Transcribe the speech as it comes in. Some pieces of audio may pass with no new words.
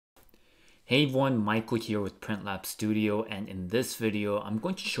Hey everyone, Michael here with Print Lab Studio, and in this video I'm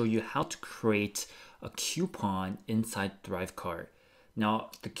going to show you how to create a coupon inside ThriveCart. Now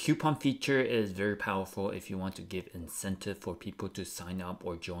the coupon feature is very powerful if you want to give incentive for people to sign up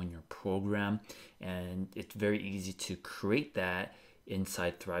or join your program, and it's very easy to create that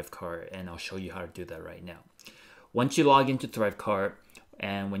inside ThriveCart, and I'll show you how to do that right now. Once you log into ThriveCart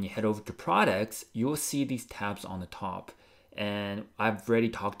and when you head over to products, you'll see these tabs on the top. And I've already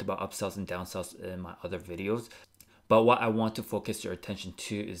talked about upsells and downsells in my other videos. But what I want to focus your attention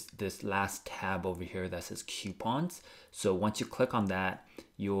to is this last tab over here that says coupons. So once you click on that,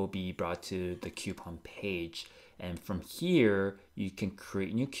 you'll be brought to the coupon page. And from here, you can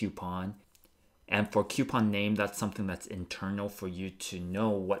create a new coupon. And for coupon name, that's something that's internal for you to know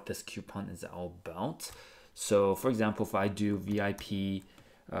what this coupon is all about. So for example, if I do VIP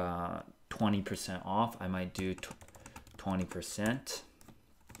 20% off, I might do 20%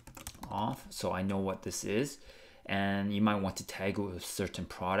 off, so I know what this is. And you might want to tag it with certain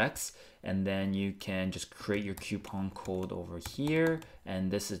products, and then you can just create your coupon code over here,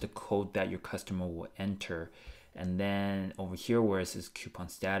 and this is the code that your customer will enter. And then over here where it says coupon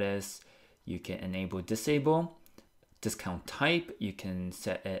status, you can enable disable. Discount type, you can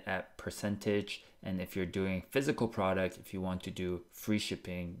set it at percentage, and if you're doing physical product, if you want to do free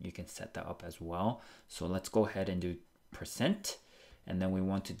shipping, you can set that up as well. So let's go ahead and do %, and then we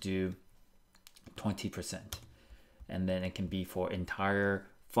want to do 20%, and then it can be for entire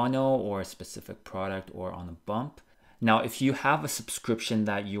funnel or a specific product or on a bump. Now if you have a subscription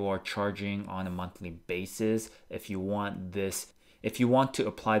that you are charging on a monthly basis, if you want to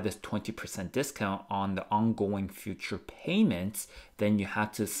apply this 20% discount on the ongoing future payments, then you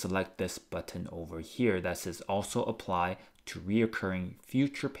have to select this button over here that says also apply to reoccurring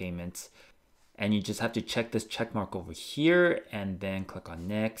future payments. And you just have to check this check mark over here and then click on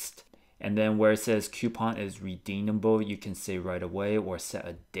next. And then where it says coupon is redeemable, you can say right away or set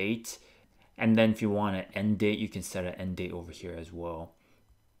a date. And then if you want an end date, you can set an end date over here as well.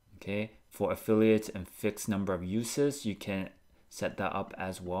 Okay, for affiliates and fixed number of uses, you can set that up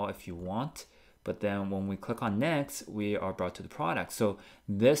as well if you want. But then when we click on next, we are brought to the product. So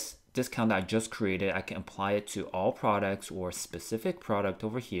this discount that I just created, I can apply it to all products or a specific product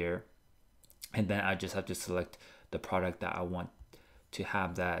over here. And then I just have to select the product that I want to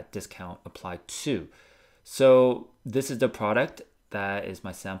have that discount applied to. So this is the product that is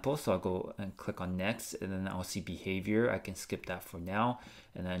my sample. So I'll go and click on next, and then I'll see behavior. I can skip that for now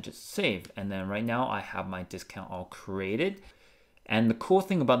and then just save. And then right now I have my discount all created. And the cool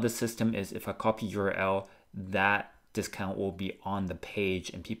thing about this system is if I copy URL, that discount will be on the page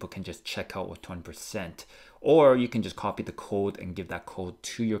and people can just check out with 20%. Or you can just copy the code and give that code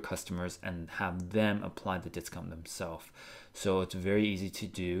to your customers and have them apply the discount themselves. So it's very easy to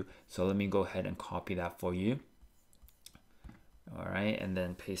do. So let me go ahead and copy that for you. All right, and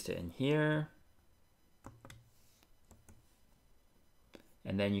then paste it in here.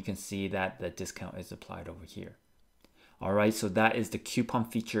 And then you can see that the discount is applied over here. All right, so that is the coupon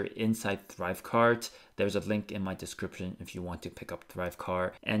feature inside ThriveCart. There's a link in my description if you want to pick up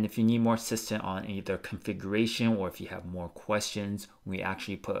ThriveCart. And if you need more assistance on either configuration or if you have more questions, we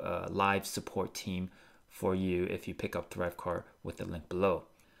actually put a live support team for you if you pick up ThriveCart with the link below.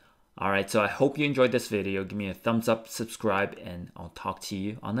 All right, so I hope you enjoyed this video. Give me a thumbs up, subscribe, and I'll talk to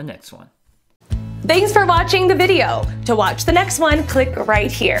you on the next one. Thanks for watching the video. To watch the next one, click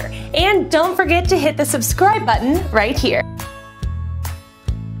right here. And don't forget to hit the subscribe button right here.